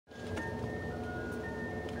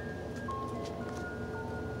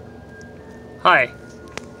Hi,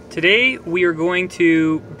 today we are going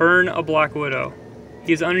to burn a black widow.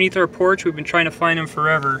 He's underneath our porch. We've been trying to find him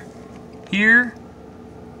forever. Here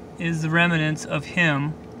is the remnants of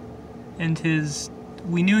him and his,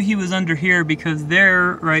 we knew he was under here because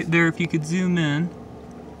there, right there, if you could zoom in,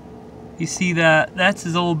 you see that, that's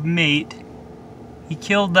his old mate. He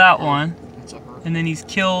killed that one, and then he's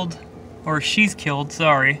killed, or she's killed,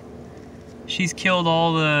 sorry. She's killed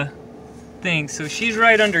all the things. So she's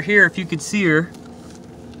right under here if you could see her.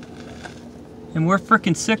 And we're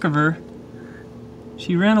freaking sick of her.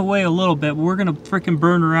 She ran away a little bit, but we're gonna freaking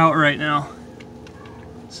burn her out right now.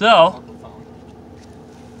 So,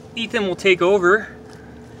 Ethan will take over.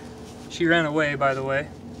 She ran away, by the way.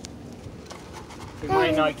 We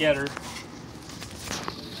might not get her.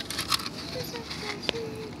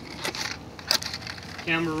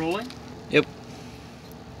 Camera rolling? Yep.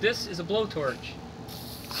 This is a blowtorch.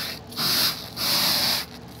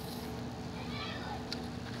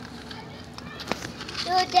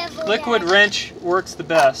 Liquid wrench works the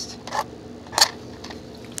best.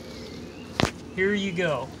 Here you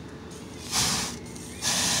go.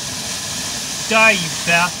 Die, you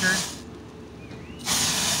bastard.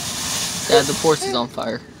 Dad, the porch is on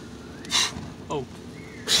fire. Oh.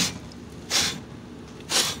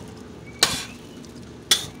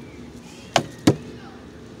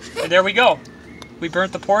 And there we go. We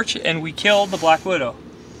burnt the porch and we killed the Black Widow.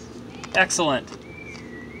 Excellent.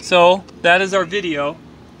 So, that is our video,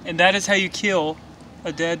 and that is how you kill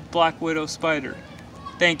a dead Black Widow spider.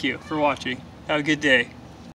 Thank you for watching. Have a good day.